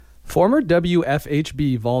Former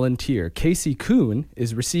WFHB volunteer Casey Kuhn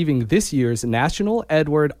is receiving this year's National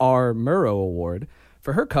Edward R Murrow Award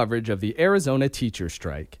for her coverage of the Arizona teacher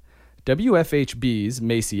strike. WFHB's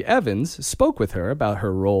Macy Evans spoke with her about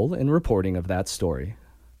her role in reporting of that story.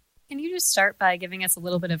 Can you just start by giving us a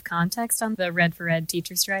little bit of context on the Red for Ed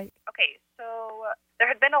teacher strike? Okay, so there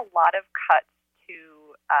had been a lot of cuts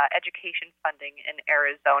to education funding in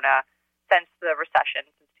Arizona since the recession,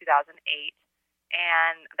 since 2008,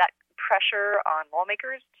 and that pressure on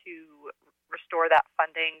lawmakers to restore that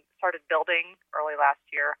funding started building early last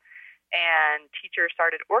year, and teachers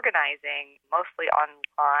started organizing mostly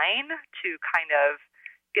online to kind of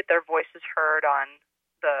get their voices heard on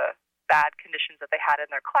the bad conditions that they had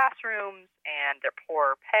in their classrooms and their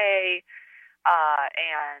poor pay.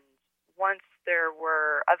 And once there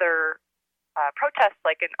were other protests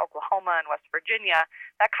like in Oklahoma and West Virginia,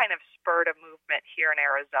 that kind of spurred a movement here in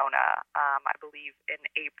Arizona. I believe in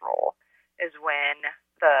April is when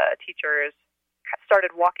the teachers started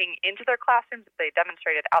walking into their classrooms. They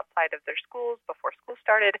demonstrated outside of their schools before school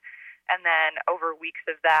started, and then over weeks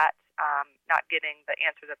of that, not getting the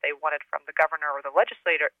answer that they wanted from the governor or the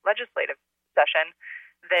legislative session,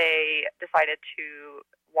 they decided to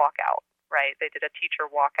walk out, right? They did a teacher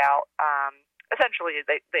walkout. Essentially,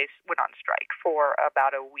 they went on strike for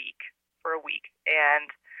about a week. And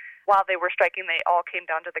while they were striking, they all came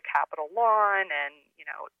down to the Capitol lawn and,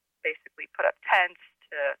 basically put up tents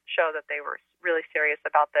to show that they were really serious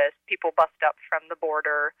about this. People bussed up from the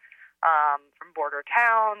border, from border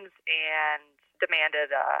towns, and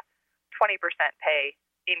demanded a 20% pay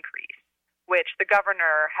increase, which the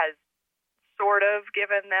governor has sort of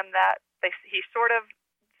given them that. He sort of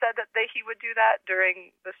said that he would do that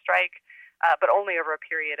during the strike, but only over a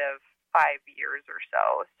period of 5 years or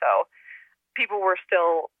so. So people were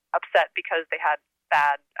still upset because they had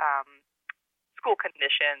bad school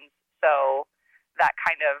conditions, so that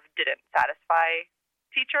kind of didn't satisfy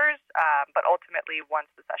teachers, but ultimately once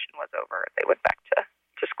the session was over, they went back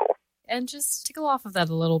to school. And just to go off of that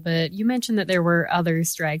a little bit, you mentioned that there were other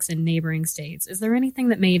strikes in neighboring states. Is there anything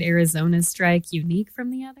that made Arizona's strike unique from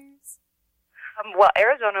the others? Well,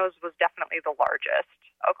 Arizona's was definitely the largest.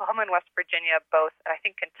 Oklahoma and West Virginia both, and I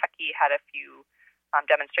think Kentucky had a few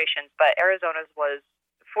demonstrations, but Arizona's was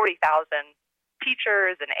 40,000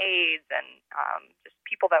 teachers and aides and just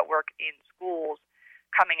people that work in schools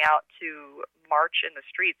coming out to march in the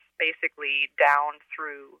streets basically down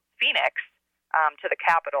through Phoenix to the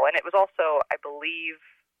Capitol. And it was also, I believe,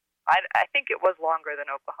 I think it was longer than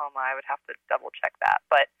Oklahoma. I would have to double check that.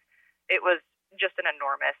 But it was just an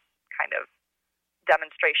enormous kind of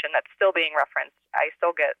demonstration that's still being referenced. I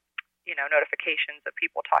still get, notifications of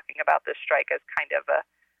people talking about this strike as kind of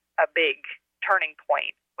a big turning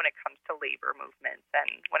point when it comes to labor movements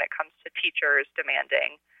and when it comes to teachers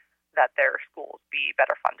demanding that their schools be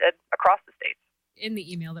better funded across the states. In the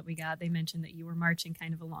email that we got, they mentioned that you were marching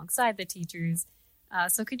kind of alongside the teachers.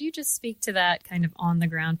 So could you just speak to that kind of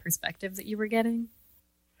on-the-ground perspective that you were getting?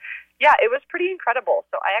 Yeah, it was pretty incredible.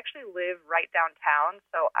 So I actually live right downtown,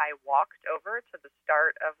 so I walked over to the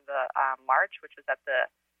start of the march, which was at the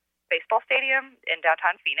baseball stadium in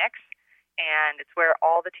downtown Phoenix, and it's where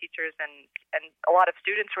all the teachers and a lot of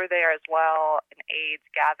students were there as well, and aides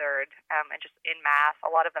gathered, and just en masse. A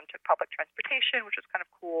lot of them took public transportation, which was kind of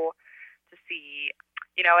cool to see.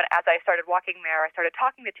 And as I started walking there, I started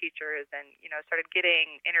talking to teachers and, started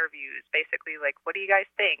getting interviews, basically like, what do you guys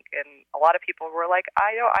think? And a lot of people were like,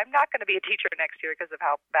 I'm not going to be a teacher next year because of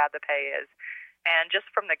how bad the pay is. And just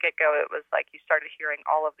from the get-go, it was like you started hearing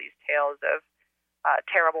all of these tales of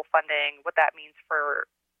terrible funding, what that means for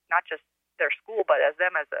not just their school, but as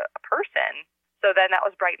them as a person. So then that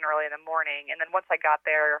was bright and early in the morning. And then once I got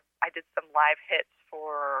there, I did some live hits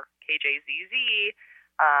for KJZZ.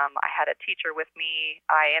 I had a teacher with me.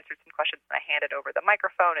 I answered some questions and I handed over the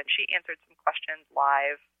microphone, and she answered some questions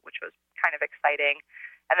live, which was kind of exciting.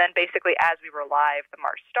 And then basically as we were live, the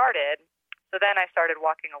march started. So then I started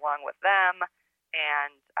walking along with them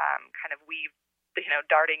and kind of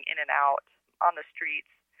darting in and out on the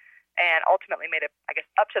streets, and ultimately made it, I guess,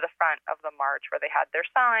 up to the front of the march where they had their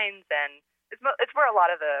signs, and it's where a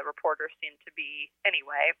lot of the reporters seemed to be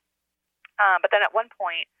anyway. But then at one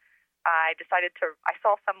point, I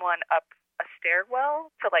saw someone up a stairwell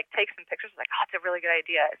to take some pictures. I was like, it's a really good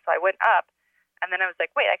idea. So I went up, and then I was like,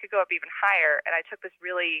 wait, I could go up even higher. And I took this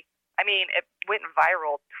it went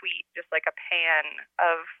viral tweet, just like a pan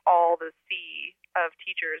of all the sea of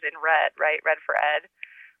teachers in red, right? Red for Ed.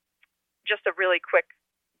 Just a really quick,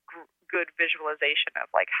 good visualization of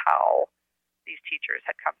how these teachers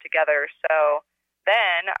had come together. So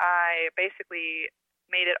then I basically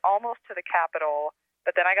made it almost to the Capitol,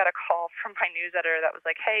 But then I got a call from my news editor that was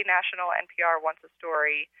like, hey, National NPR wants a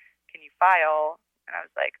story. Can you file? And I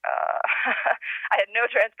was like, I had no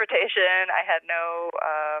transportation. I had no,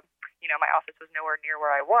 my office was nowhere near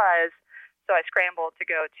where I was. So I scrambled to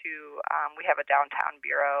go to, we have a downtown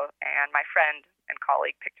bureau, and my friend and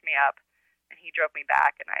colleague picked me up, and he drove me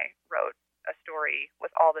back, and I wrote a story with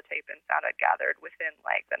all the tape and sound I'd gathered within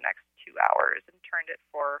like the next 2 hours and turned it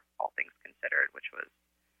for All Things Considered, which was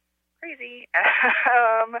crazy.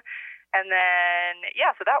 And then,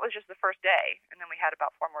 so that was just the first day. And then we had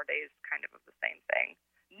about 4 more days kind of the same thing.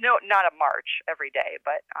 No, not a march every day,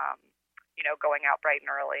 but, going out bright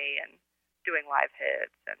and early and doing live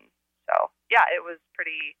hits. And so, it was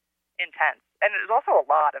pretty intense. And it was also a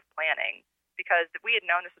lot of planning because we had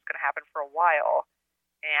known this was going to happen for a while.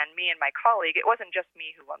 And me and my colleague, it wasn't just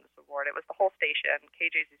me who won this award. It was the whole station.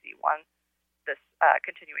 KJZZ won this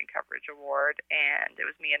continuing coverage award. And it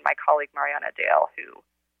was me and my colleague, Mariana Dale, who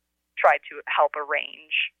tried to help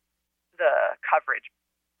arrange the coverage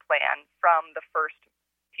plan from the first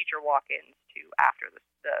teacher walk-ins to after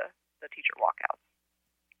the teacher walkouts.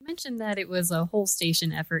 You mentioned that it was a whole station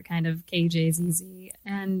effort, kind of KJZZ.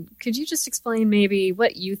 And could you just explain maybe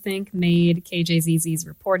what you think made KJZZ's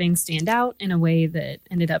reporting stand out in a way that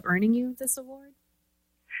ended up earning you this award?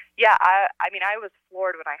 Yeah, I was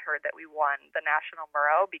floored when I heard that we won the National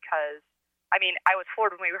Murrow because, I was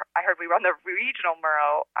floored when I heard we won the regional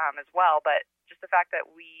Murrow as well, but just the fact that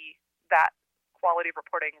that quality of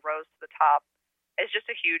reporting rose to the top is just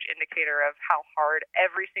a huge indicator of how hard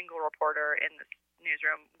every single reporter in this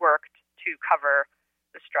newsroom worked to cover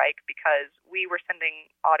the strike, because we were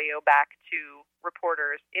sending audio back to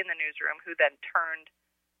reporters in the newsroom who then turned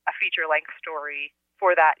a feature-length story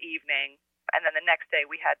for that evening. And then the next day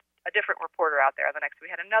we had a different reporter out there. The next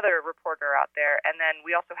day we had another reporter out there. And then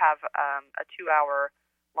we also have a 2-hour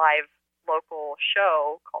live local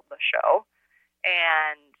show called The Show.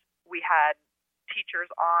 And we had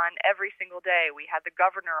teachers on every single day. We had the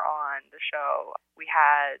governor on the show. We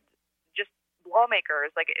had just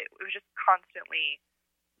lawmakers. Like, it was just constantly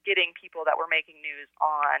getting people that were making news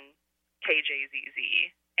on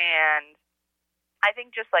KJZZ. And I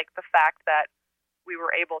think just like the fact that we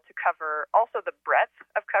were able to cover also the breadth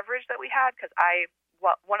of coverage that we had, because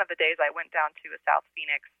one of the days I went down to a South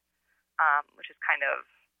Phoenix, which is kind of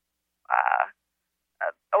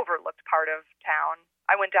an overlooked part of town.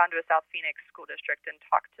 I went down to a South Phoenix school district and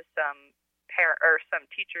talked to some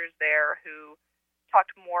teachers there who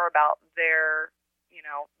talked more about their,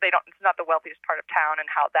 it's not the wealthiest part of town and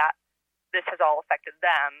how this has all affected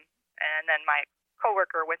them. And then my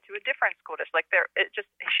coworker went to a different school district.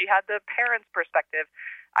 She had the parents' perspective.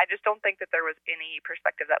 I just don't think that there was any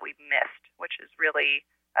perspective that we missed, which is really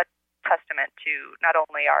a testament to not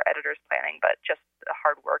only our editors' planning, but just the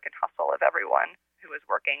hard work and hustle of everyone who was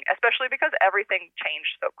working, especially because everything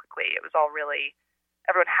changed so quickly. It was all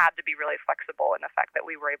everyone had to be really flexible, and the fact that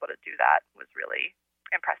we were able to do that was really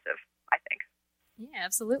impressive, I think. Yeah,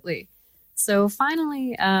 absolutely. So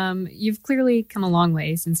finally, you've clearly come a long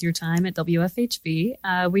way since your time at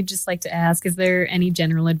WFHB. We'd just like to ask, is there any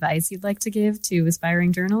general advice you'd like to give to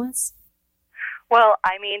aspiring journalists? Well,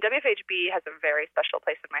 WFHB has a very special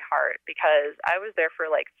place in my heart because I was there for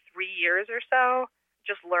 3 years or so,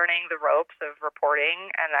 just learning the ropes of reporting.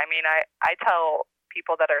 And I tell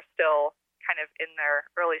people that are still kind of in their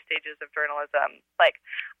early stages of journalism,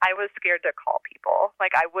 I was scared to call people.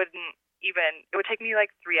 It would take me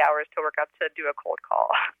 3 hours to work up to do a cold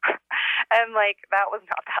call. And that was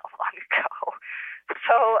not that long ago.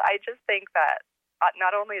 So I just think that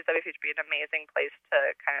not only is WFHB an amazing place to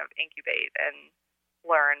kind of incubate and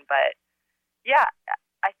learn, but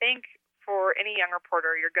I think for any young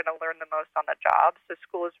reporter, you're going to learn the most on the job. So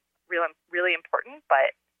school is really, really important,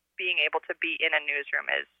 but being able to be in a newsroom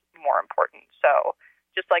is more important. So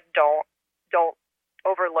just don't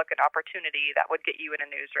overlook an opportunity that would get you in a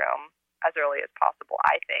newsroom as early as possible,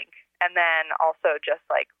 I think. And then also just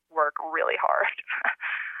work really hard.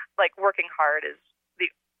 Working hard is the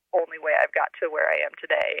only way I've got to where I am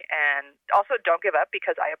today. And also don't give up,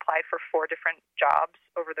 because I applied for 4 different jobs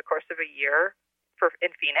over the course of a year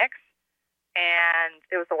in Phoenix. And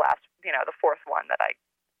it was the 4th one that I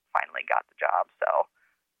finally got the job. So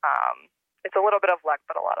it's a little bit of luck,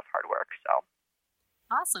 but a lot of hard work. So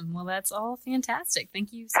awesome. Well, that's all fantastic.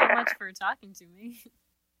 Thank you so much for talking to me.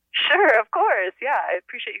 Sure, of course. Yeah, I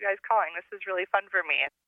appreciate you guys calling. This is really fun for me.